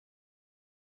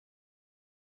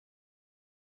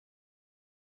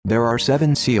There are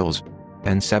 7 seals,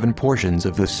 and 7 portions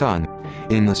of the sun.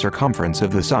 In the circumference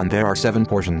of the sun there are 7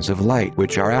 portions of light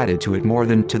which are added to it more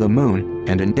than to the moon,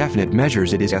 and in definite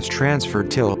measures it is as transferred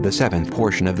till the 7th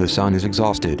portion of the sun is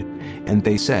exhausted. And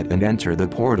they set and enter the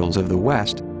portals of the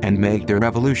west, and make their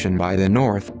revolution by the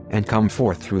north, and come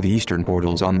forth through the eastern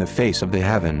portals on the face of the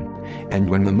heaven. And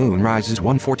when the moon rises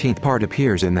 1/14th part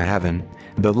appears in the heaven,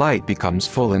 the light becomes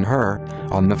full in her,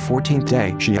 on the 14th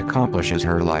day she accomplishes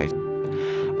her light.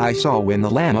 I saw when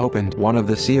the Lamb opened one of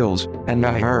the seals, and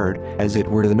I heard, as it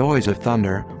were the noise of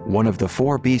thunder, one of the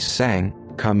 4 beasts saying,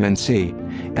 Come and see.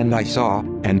 And I saw,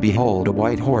 and behold a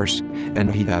white horse,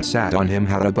 and he that sat on him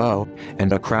had a bow,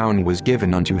 and a crown was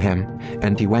given unto him,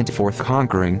 and he went forth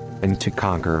conquering, and to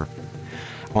conquer.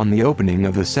 On the opening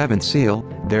of the 7th seal,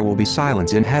 there will be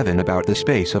silence in heaven about the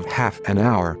space of half an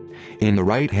hour. In the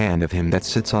right hand of him that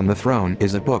sits on the throne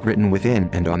is a book written within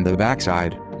and on the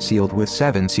backside, sealed with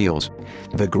 7 seals.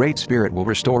 The Great Spirit will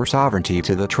restore sovereignty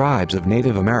to the tribes of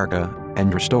Native America,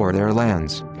 and restore their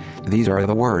lands. These are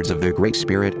the words of the Great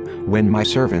Spirit. When my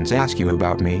servants ask you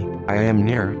about me, I am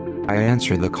near. I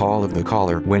answer the call of the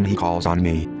caller when he calls on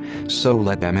me. So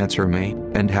let them answer me,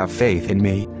 and have faith in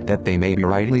me, that they may be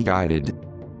rightly guided.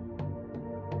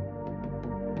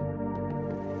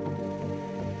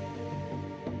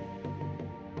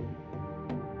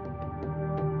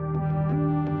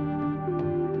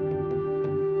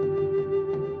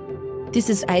 This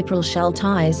is April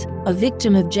Schulthies, a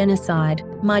victim of genocide.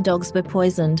 My dogs were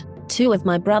poisoned, 2 of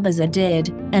my brothers are dead,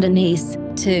 and a niece,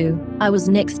 too. I was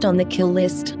next on the kill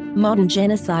list. Modern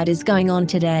genocide is going on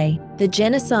today. The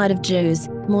genocide of Jews,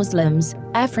 Muslims,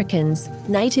 Africans,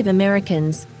 Native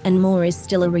Americans, and more is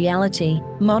still a reality.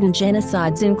 Modern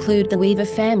genocides include the Weaver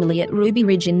family at Ruby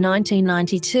Ridge in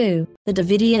 1992, the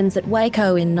Davidians at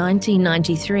Waco in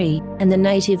 1993, and the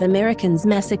Native Americans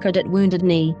massacred at Wounded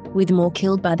Knee, with more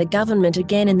killed by the government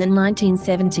again in the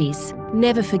 1970s.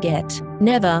 Never forget.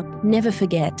 Never, never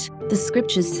forget. The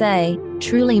scriptures say,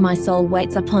 Truly my soul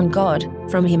waits upon God,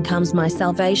 from him comes my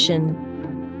salvation.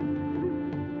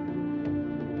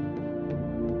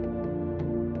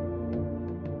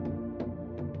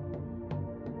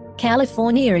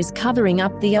 California is covering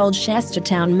up the old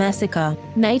Shastatown massacre.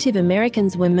 Native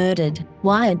Americans were murdered.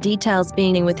 Why are details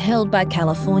being withheld by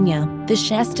California? The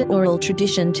Shasta oral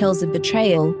tradition tells of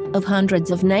betrayal of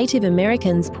hundreds of Native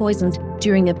Americans poisoned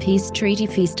during a peace treaty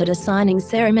feast at a signing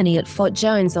ceremony at Fort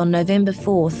Jones on November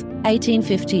 4,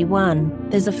 1851.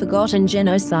 There's a forgotten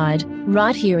genocide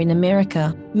right here in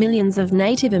America. Millions of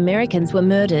Native Americans were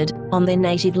murdered on their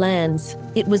native lands.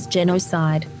 It was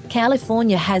genocide.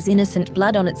 California has innocent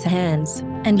blood on its hands,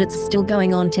 and it's still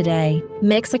going on today.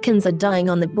 Mexicans are dying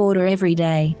on the border every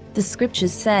day. The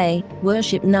scriptures say,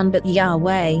 worship none but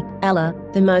Yahweh, Allah,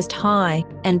 the Most High,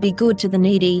 and be good to the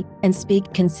needy, and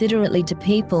speak considerately to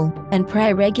people, and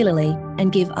pray regularly,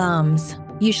 and give alms.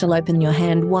 You shall open your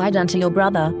hand wide unto your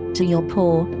brother, to your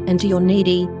poor, and to your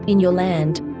needy, in your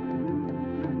land.